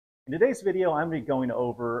In today's video, I'm going to be going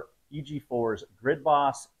over EG4's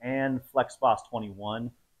Gridboss and Flexboss21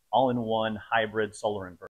 all-in-one hybrid solar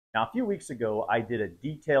inverter. Now, a few weeks ago, I did a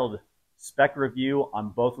detailed spec review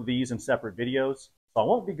on both of these in separate videos, so I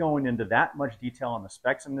won't be going into that much detail on the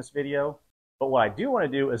specs in this video, but what I do want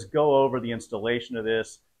to do is go over the installation of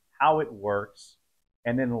this, how it works,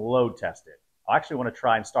 and then load test it. I actually want to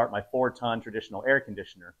try and start my 4-ton traditional air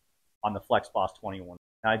conditioner on the Flexboss21.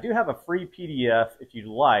 Now, I do have a free PDF, if you'd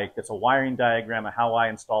like, that's a wiring diagram of how I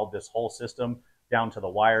installed this whole system down to the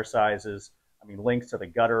wire sizes. I mean, links to the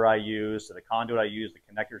gutter I use, to the conduit I use, the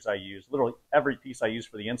connectors I use. Literally every piece I use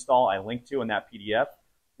for the install I link to in that PDF.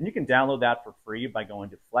 And you can download that for free by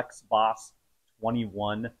going to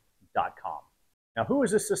flexboss21.com. Now, who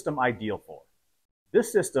is this system ideal for?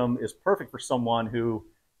 This system is perfect for someone who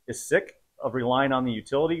is sick of relying on the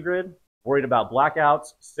utility grid, worried about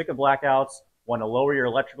blackouts, sick of blackouts, want to lower your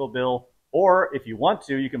electrical bill, or if you want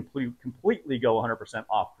to, you can completely go 100%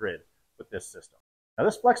 off grid with this system. Now,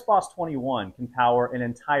 this Flexboss21 can power an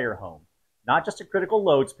entire home, not just a critical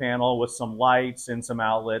loads panel with some lights and some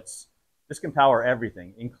outlets. This can power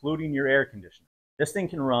everything, including your air conditioner. This thing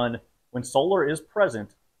can run, when solar is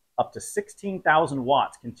present, up to 16,000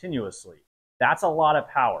 watts continuously. That's a lot of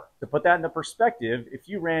power. To put that into perspective, if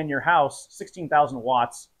you ran your house 16,000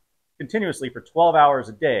 watts continuously for 12 hours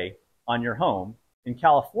a day on your home, in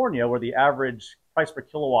California, where the average price per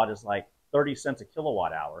kilowatt is like 30 cents a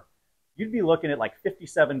kilowatt hour, you'd be looking at like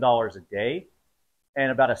 $57 a day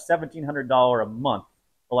and about a $1,700 a month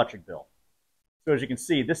electric bill. So as you can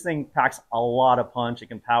see, this thing packs a lot of punch. It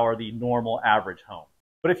can power the normal average home.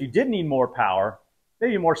 But if you did need more power,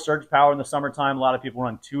 maybe more surge power in the summertime, a lot of people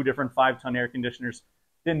run 2 different 5-ton air conditioners,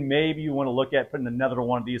 then maybe you want to look at putting another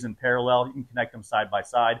one of these in parallel. You can connect them side by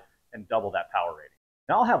side and double that power rating.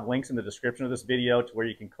 Now, I'll have links in the description of this video to where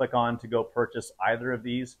you can click on to go purchase either of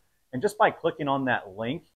these. And just by clicking on that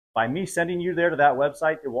link, by me sending you there to that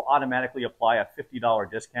website, it will automatically apply a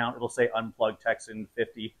 $50 discount. It'll say Unplugged Texan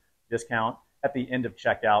 50 discount at the end of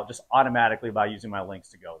checkout, just automatically by using my links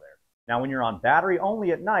to go there. Now, when you're on battery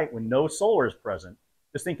only at night, when no solar is present,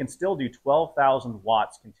 this thing can still do 12,000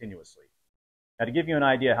 watts continuously. Now, to give you an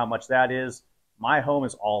idea how much that is, my home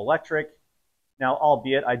is all electric. Now,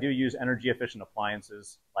 albeit I do use energy efficient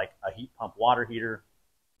appliances like a heat pump water heater,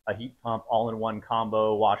 a heat pump all-in-one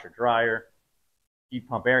combo washer dryer, heat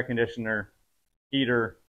pump air conditioner,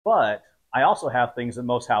 heater, but I also have things that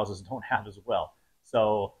most houses don't have as well.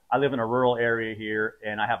 So I live in a rural area here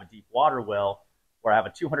and I have a deep water well where I have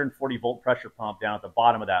a 240 volt pressure pump down at the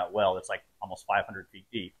bottom of that well. It's like almost 500 feet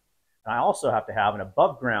deep. And I also have to have an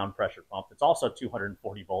above ground pressure pump that's also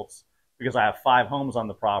 240 volts because I have 5 homes on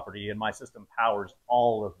the property and my system powers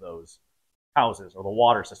all of those houses, or the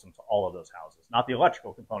water system to all of those houses, not the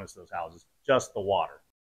electrical components to those houses, just the water.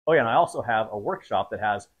 Oh yeah, and I also have a workshop that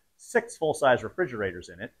has 6 full-size refrigerators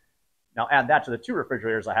in it. Now add that to the 2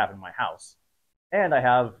 refrigerators I have in my house. And I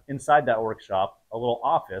have inside that workshop a little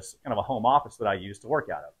office, kind of a home office that I use to work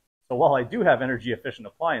out of. So while I do have energy efficient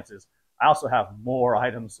appliances, I also have more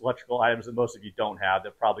items, electrical items that most of you don't have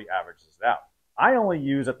that probably averages it out. I only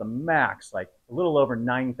use at the max like a little over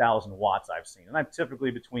 9,000 watts I've seen, and I'm typically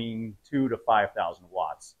between 2,000 to 5,000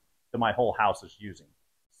 watts that my whole house is using.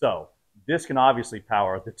 So this can obviously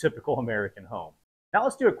power the typical American home. Now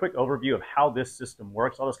let's do a quick overview of how this system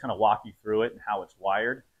works. I'll just kind of walk you through it and how it's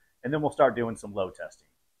wired, and then we'll start doing some load testing.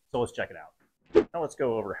 So let's check it out. Now let's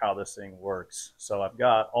go over how this thing works. So I've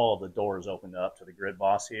got all of the doors opened up to the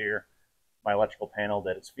Gridboss here, my electrical panel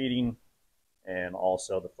that it's feeding, and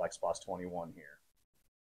also the Flexboss21 here.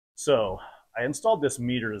 So I installed this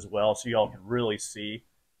meter as well so y'all can really see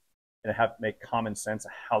and make common sense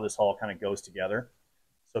of how this all kind of goes together.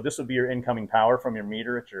 So this would be your incoming power from your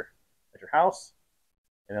meter at your house.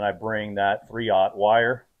 And then I bring that 3/0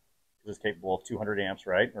 wire, which is capable of 200 amps,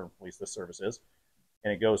 right? Or at least this service is.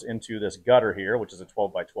 And it goes into this gutter here, which is a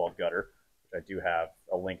 12 by 12 gutter, which I do have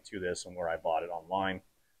a link to this and where I bought it online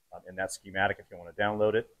in that schematic if you want to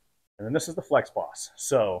download it. And then this is the Flexboss.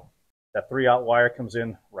 So that 3/0 wire comes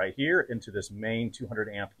in right here into this main 200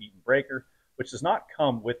 amp heat and breaker, which does not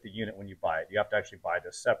come with the unit when you buy it. You have to actually buy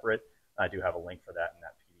this separate. I do have a link for that in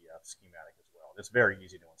that PDF schematic as well. It's very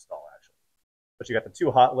easy to install actually. But you got the 2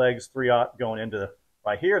 hot legs, 3/0 going into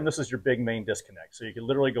right here, and this is your big main disconnect. So you can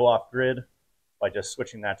literally go off grid by just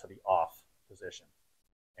switching that to the off position.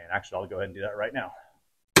 And actually, I'll go ahead and do that right now.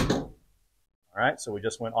 All right, so we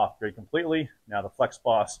just went off grid completely. Now the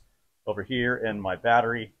Flexboss over here in my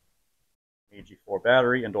battery, EG4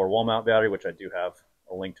 battery, indoor wall mount battery, which I do have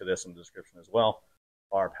a link to this in the description as well,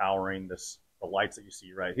 are powering the lights that you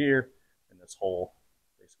see right here and this whole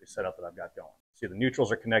basically setup that I've got going. See, the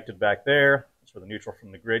neutrals are connected back there. That's where the neutral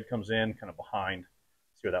from the grid comes in, kind of behind.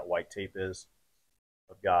 See where that white tape is?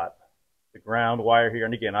 I've got the ground wire here.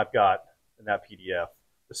 And again, I've got in that PDF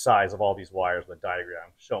the size of all these wires, the diagram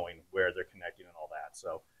showing where they're connecting and all that.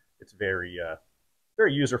 So it's very,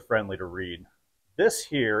 very user-friendly to read. This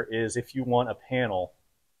here is if you want a panel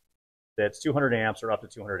that's 200 amps or up to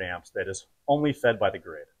 200 amps that is only fed by the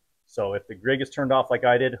grid. So if the grid gets turned off like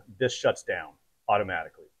I did, this shuts down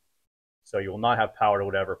automatically. So you will not have power to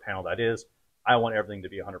whatever panel that is. I want everything to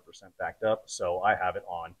be 100% backed up, so I have it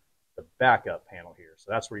on the backup panel here.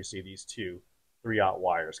 So that's where you see these two 3-aught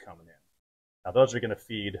wires coming in. Now those are going to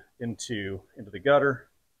feed into the gutter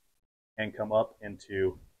and come up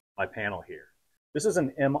into my panel here. This is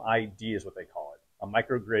an MID is what they call it, a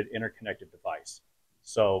microgrid interconnected device.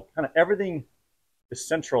 So kind of everything is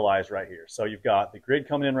centralized right here. So you've got the grid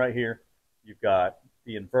coming in right here. You've got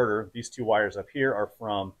the inverter. These two wires up here are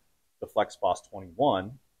from the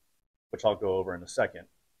FlexBoss21, which I'll go over in a second.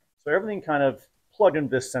 So everything kind of plugged into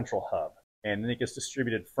this central hub, and then it gets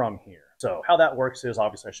distributed from here. So how that works is,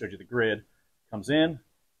 obviously I showed you the grid comes in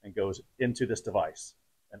and goes into this device.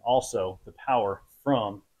 And also the power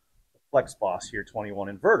from the FlexBoss here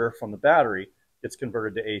 21 inverter from the battery gets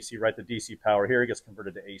converted to AC, right? The DC power here gets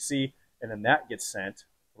converted to AC, and then that gets sent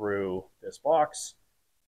through this box,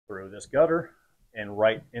 through this gutter, and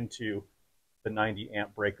right into the 90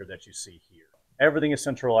 amp breaker that you see here. Everything is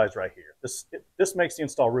centralized right here. This makes the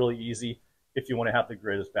install really easy if you want to have the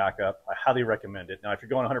grid as backup. I highly recommend it. Now, if you're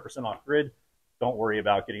going 100% off grid, don't worry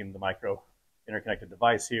about getting the micro interconnected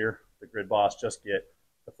device here, the Gridboss. Just get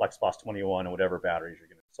the FlexBoss21 and whatever batteries you're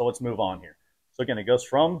going to. So let's move on here. So again, it goes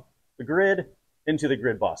from the grid into the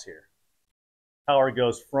Gridboss here. Power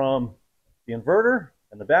goes from the inverter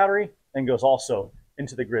and the battery and goes also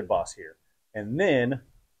into the Gridboss here. And then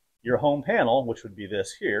your home panel, which would be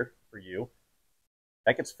this here for you,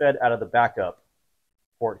 that gets fed out of the backup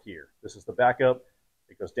port here. This is the backup.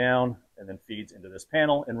 It goes down and then feeds into this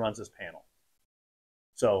panel and runs this panel.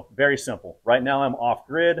 So very simple. Right now I'm off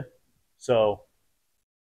grid, so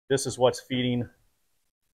this is what's feeding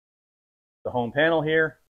the home panel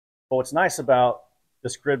here. But what's nice about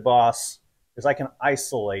this Gridboss is I can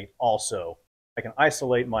isolate also. I can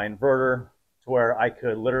isolate my inverter to where I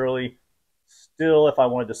could literally still, if I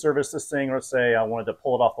wanted to service this thing, or say I wanted to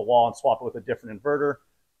pull it off the wall and swap it with a different inverter,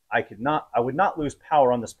 I would not lose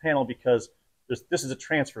power on this panel because this is a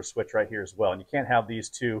transfer switch right here as well. And you can't have these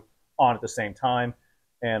two on at the same time.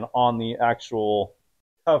 And on the actual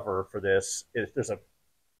cover for this, there's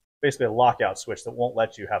basically a lockout switch that won't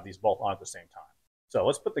let you have these both on at the same time. So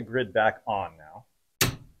let's put the grid back on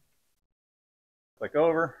now. Click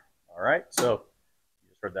over. All right, so you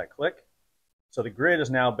just heard that click. So the grid is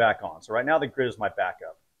now back on. So right now the grid is my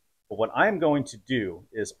backup. But what I'm going to do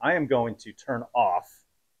is I am going to turn off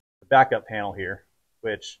the backup panel here,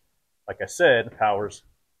 which, like I said, powers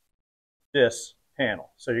this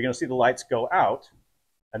panel. So you're going to see the lights go out,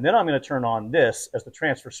 and then I'm going to turn on this as the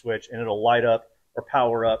transfer switch, and it'll light up or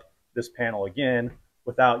power up this panel again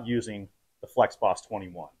without using the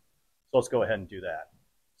FlexBoss21. So let's go ahead and do that.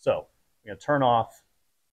 So I'm going to turn off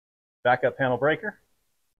backup panel breaker.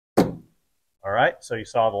 All right, so you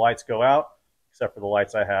saw the lights go out, except for the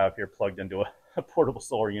lights I have here plugged into a portable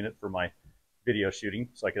solar unit for my video shooting,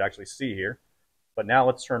 so I could actually see here. But now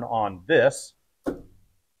let's turn on this,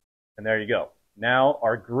 and there you go. Now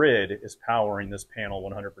our grid is powering this panel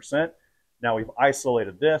 100%. Now we've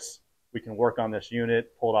isolated this. We can work on this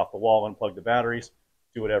unit, pull it off the wall, unplug the batteries,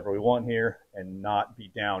 do whatever we want here, and not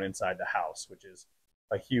be down inside the house, which is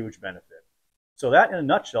a huge benefit. So that, in a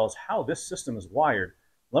nutshell, is how this system is wired.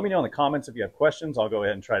 Let me know in the comments if you have questions. I'll go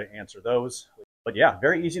ahead and try to answer those. But yeah,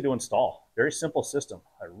 very easy to install. Very simple system.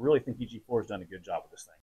 I really think EG4 has done a good job with this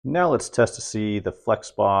thing. Now let's test to see the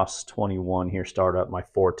FlexBoss21 here start up my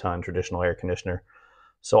 4-ton traditional air conditioner.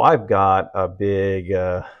 So I've got a big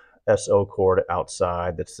SO cord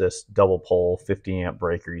outside. That's this double pole 50 amp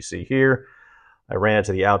breaker you see here. I ran it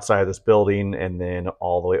to the outside of this building and then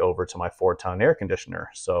all the way over to my 4-ton air conditioner.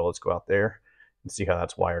 So let's go out there and see how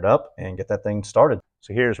that's wired up and get that thing started.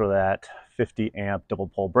 So here's where that 50 amp double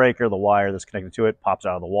pole breaker, the wire that's connected to it, pops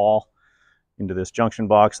out of the wall into this junction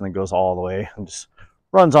box and then goes all the way and just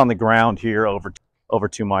runs on the ground here over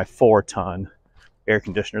to my 4-ton air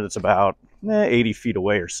conditioner that's about 80 feet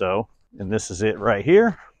away or so. And this is it right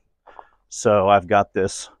here. So I've got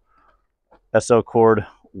this SO cord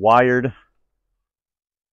wired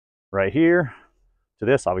right here to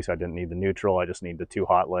this. Obviously I didn't need the neutral, I just need the 2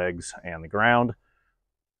 hot legs and the ground.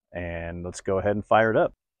 And let's go ahead and fire it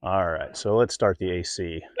up. All right, so let's start the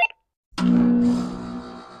AC.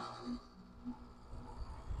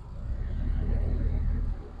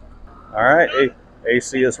 All right,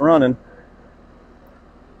 AC is running.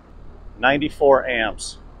 94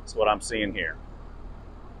 amps is what I'm seeing here.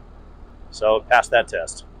 So pass that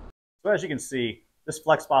test. So as you can see, this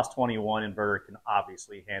FlexBoss21 inverter can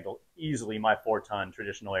obviously handle easily my 4-ton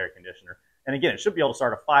traditional air conditioner. And again, it should be able to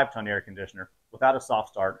start a 5-ton air conditioner without a soft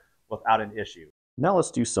start, without an issue. Now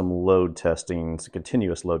let's do some load testing, some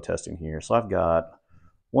continuous load testing here. So I've got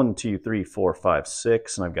 1, 2, 3, 4, 5,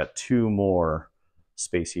 6, and I've got 2 more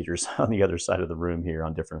space heaters on the other side of the room here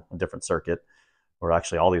on different circuit. Or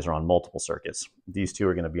actually all these are on multiple circuits. These 2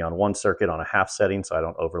 are going to be on one circuit on a half setting so I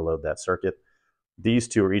don't overload that circuit. These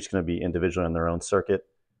 2 are each going to be individually on their own circuit.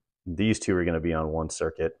 These 2 are going to be on one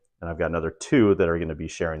circuit. And I've got another 2 that are going to be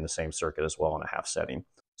sharing the same circuit as well on a half setting.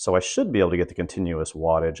 So I should be able to get the continuous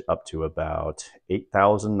wattage up to about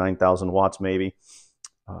 8,000, 9,000 watts maybe.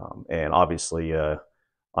 And obviously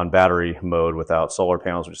on battery mode without solar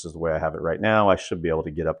panels, which is the way I have it right now, I should be able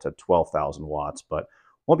to get up to 12,000 watts. But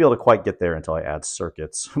won't be able to quite get there until I add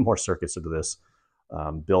circuits, more circuits into this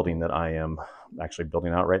building that I am actually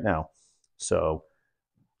building out right now. So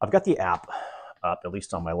I've got the app up, at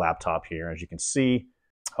least on my laptop here. As you can see,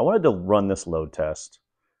 I wanted to run this load test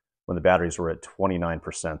when the batteries were at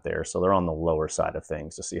 29% there. So they're on the lower side of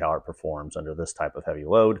things to see how it performs under this type of heavy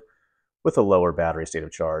load with a lower battery state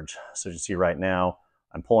of charge. So as you see right now,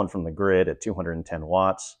 I'm pulling from the grid at 210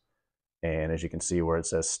 watts. And as you can see where it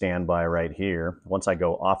says standby right here, once I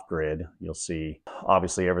go off grid, you'll see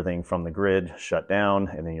obviously everything from the grid shut down,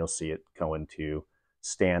 and then you'll see it go into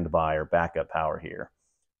standby or backup power here.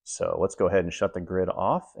 So let's go ahead and shut the grid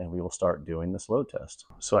off and we will start doing this load test.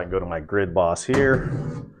 So I can go to my Gridboss here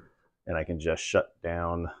and I can just shut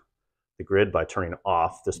down the grid by turning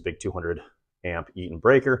off this big 200 amp Eaton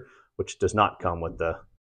breaker, which does not come with the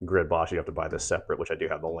Gridboss. You have to buy this separate, which I do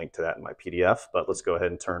have the link to that in my PDF. But let's go ahead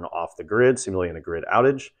and turn off the grid, simulating a grid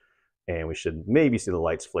outage. And we should maybe see the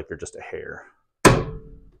lights flicker just a hair.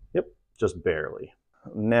 Yep, just barely.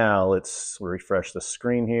 Now let's refresh the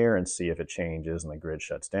screen here and see if it changes and the grid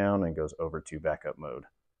shuts down and goes over to backup mode.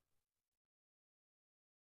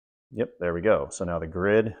 Yep, there we go. So now the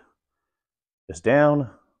grid is down.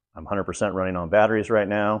 I'm 100% running on batteries right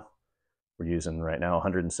now. We're using right now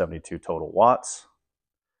 172 total watts.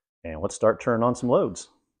 And let's start turning on some loads.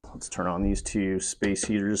 Let's turn on these 2 space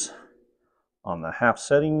heaters on the half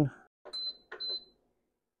setting.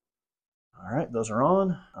 All right, those are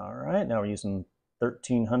on. All right, now we're using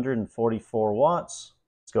 1,344 watts.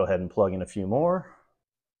 Let's go ahead and plug in a few more.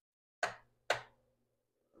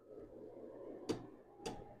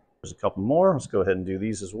 There's a couple more. Let's go ahead and do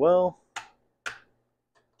these as well.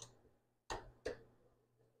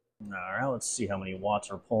 All right, let's see how many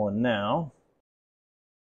watts we're pulling now.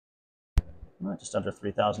 Just under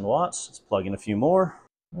 3,000 watts. Let's plug in a few more.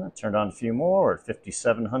 Turned on a few more. We're at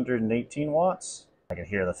 5,718 watts. I can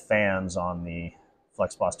hear the fans on the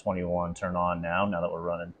FlexBoss21 turn on now that we're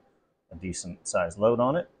running a decent sized load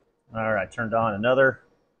on it. All right, turned on another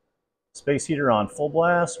space heater on full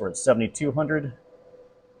blast. We're at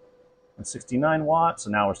 7,269 watts.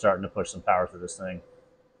 So now we're starting to push some power through this thing.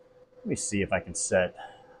 Let me see if I can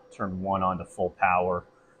turn 1 on to full power,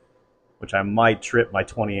 which I might trip my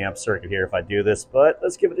 20 amp circuit here if I do this, but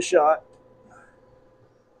let's give it a shot.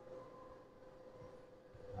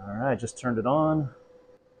 All right, just turned it on.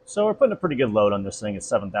 So we're putting a pretty good load on this thing at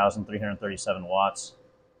 7,337 watts.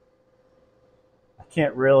 I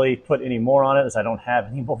can't really put any more on it as I don't have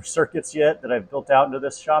any more circuits yet that I've built out into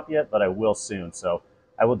this shop yet, but I will soon. So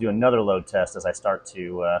I will do another load test as I start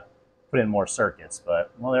to put in more circuits.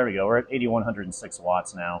 But, well, there we go. We're at 8,106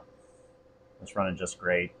 watts now. It's running just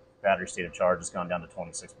great. Battery state of charge has gone down to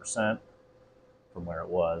 26% from where it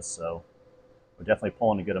was. So we're definitely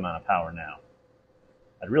pulling a good amount of power now.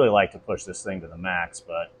 I'd really like to push this thing to the max,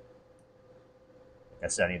 but like I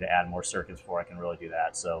said, I need to add more circuits before I can really do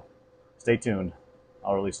that. So stay tuned.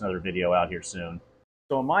 I'll release another video out here soon.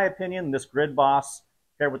 So in my opinion, this Gridboss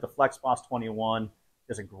paired with the FlexBoss21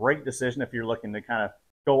 is a great decision if you're looking to kind of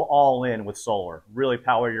go all in with solar, really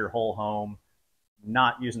power your whole home,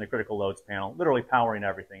 not using a critical loads panel, literally powering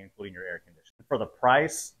everything, including your air conditioning. For the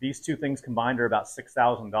price, these 2 things combined are about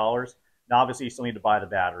 $6,000. Now, obviously, you still need to buy the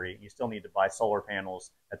battery. You still need to buy solar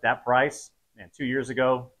panels. At that price, and 2 years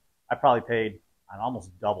ago, I probably paid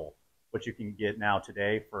almost double what you can get now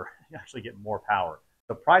today for actually getting more power.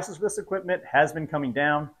 The prices for this equipment has been coming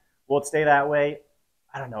down. Will it stay that way?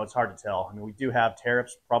 I don't know. It's hard to tell. I mean, we do have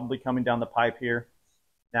tariffs probably coming down the pipe here.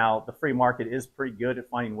 Now, the free market is pretty good at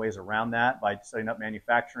finding ways around that by setting up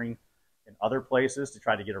manufacturing in other places to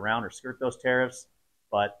try to get around or skirt those tariffs.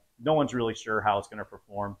 But no one's really sure how it's going to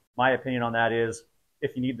perform. My opinion on that is,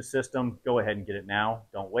 if you need the system, go ahead and get it now.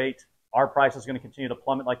 Don't wait. Our price is going to continue to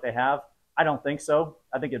plummet like they have? I don't think so.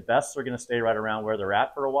 I think at best they're going to stay right around where they're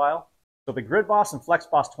at for a while. So the Gridboss and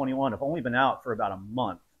Flexboss21 have only been out for about a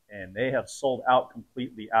month, and they have sold out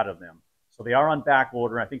completely out of them. So they are on back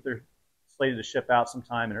order. I think they're slated to ship out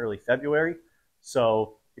sometime in early February.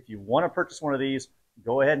 So if you want to purchase one of these,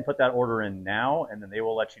 go ahead and put that order in now, and then they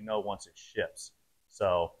will let you know once it ships.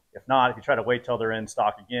 So if not, if you try to wait till they're in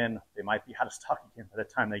stock again, they might be out of stock again by the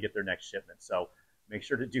time they get their next shipment. So make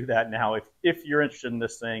sure to do that now if you're interested in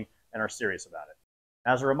this thing and are serious about it.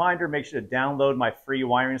 As a reminder, make sure to download my free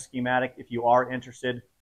wiring schematic if you are interested.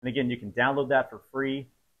 And again, you can download that for free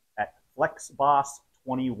at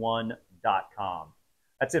flexboss21.com.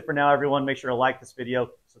 That's it for now, everyone. Make sure to like this video,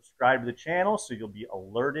 subscribe to the channel so you'll be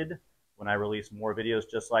alerted when I release more videos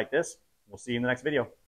just like this. We'll see you in the next video.